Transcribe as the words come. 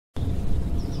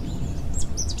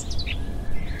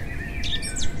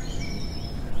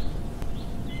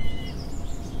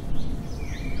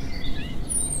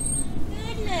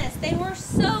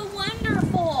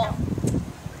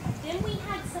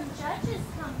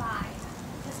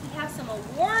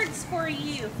awards for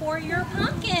you for your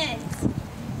pumpkins.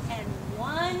 And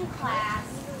one class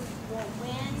will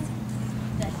win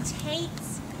the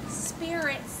Tate's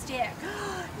Spirit Stick.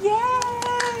 Yay!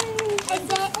 And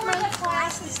before the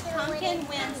class's pumpkin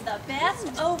wins the best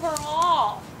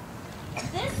overall.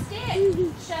 This stick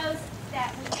shows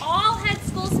that we all had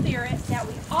school spirit, that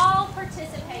we all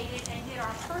participated and did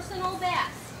our personal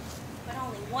best. But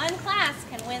only one class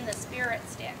can win the Spirit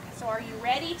Stick. So are you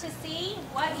ready to see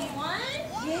what you won?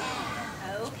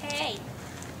 Yeah. Okay.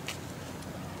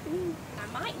 I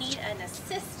might need an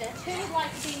assistant. Who would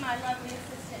like to be my lovely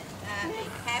assistant? I'd be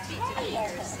happy to be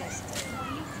your assistant.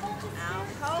 I'll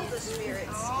hold the Spirit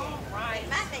Stick. All right. It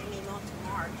might make me want to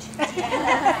march.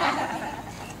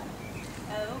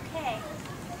 Okay.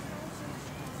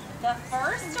 The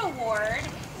first award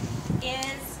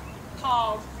is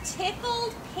called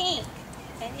Tickled Pink,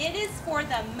 and it is for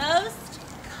the most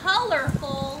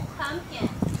colorful pumpkin.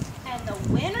 And the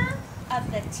winner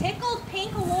of the Tickled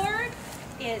Pink Award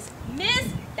is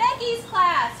Miss Becky's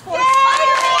class for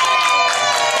Spider-Man!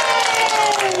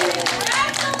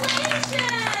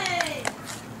 Congratulations!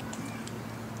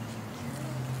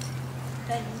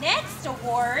 The next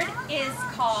award is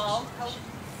called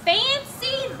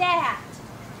Fancy That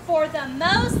for the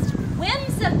most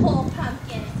whimsical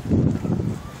pumpkin.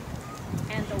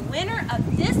 And the winner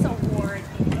of this award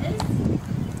is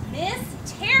Miss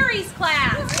Terry's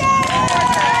class.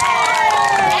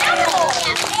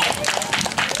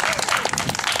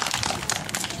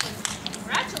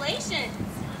 Congratulations.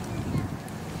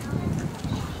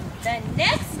 The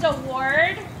next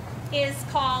award is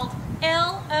called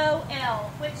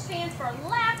LOL, which stands for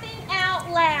Laughing Out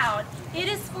Loud. It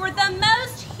is for the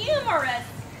most humorous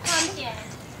pumpkin.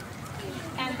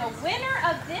 And the winner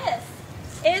of this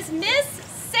is Miss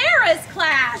Sarah's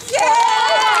class. Yay!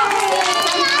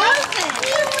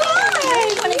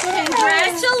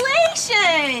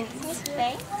 Congratulations!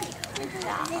 Thank you.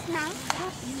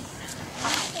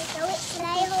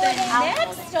 The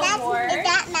next award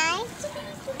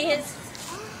is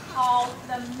called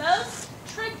the most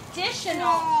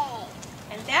traditional.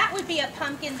 And that would be a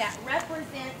pumpkin that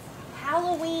represents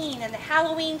Halloween and the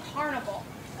Halloween Carnival.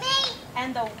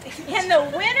 And the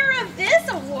winner of this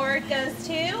award goes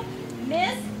to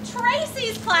Miss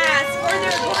Tracy's class for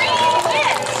their green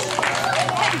witch.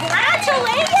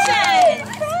 Congratulations!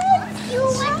 You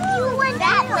won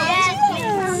that one.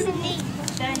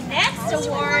 The next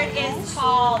award is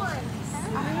called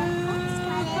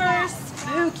Super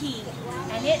Spooky,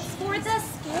 and it's for the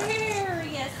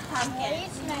scariest pumpkin.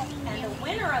 And the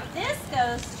winner of this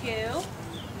goes to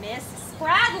Miss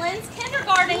Spradlin's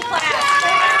kindergarten class.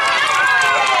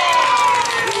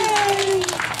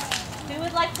 Who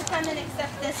would like to come and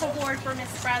accept this award for Miss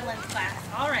Spradlin's class?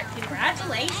 All right,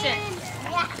 congratulations.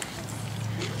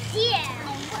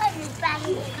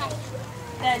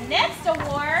 The next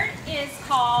award is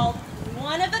called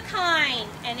One of a Kind,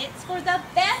 and it's for the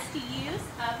best use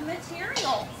of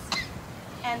materials.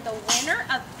 And the winner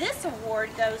of this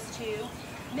award goes to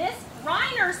Miss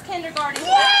Reiner's kindergarten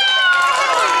class.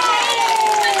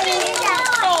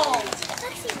 World.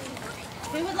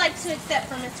 Who would like to accept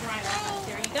for Miss Reiner?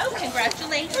 There you go.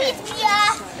 Congratulations.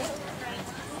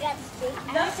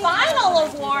 The final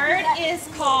award is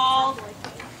called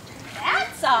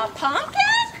That's a Pumpkin?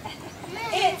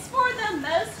 It's for the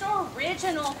most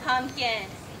original pumpkin.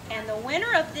 And the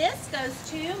winner of this goes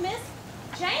to Miss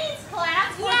Jane's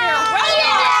class for their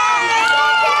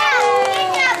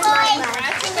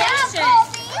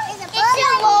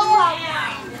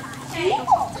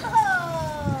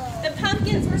The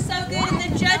pumpkins were so good, and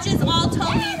the judges all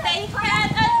told me they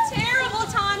had a terrible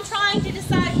time trying to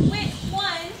decide which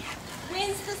one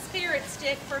wins the Spirit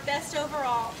Stick for best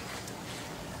overall.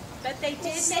 But they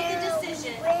did make a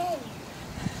decision.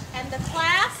 And the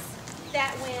class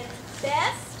that wins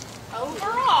best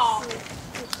overall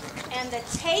and the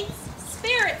Tate's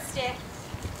Spirit Stick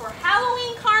for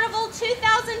Halloween Carnival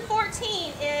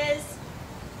 2014 is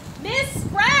Miss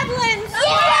Brad.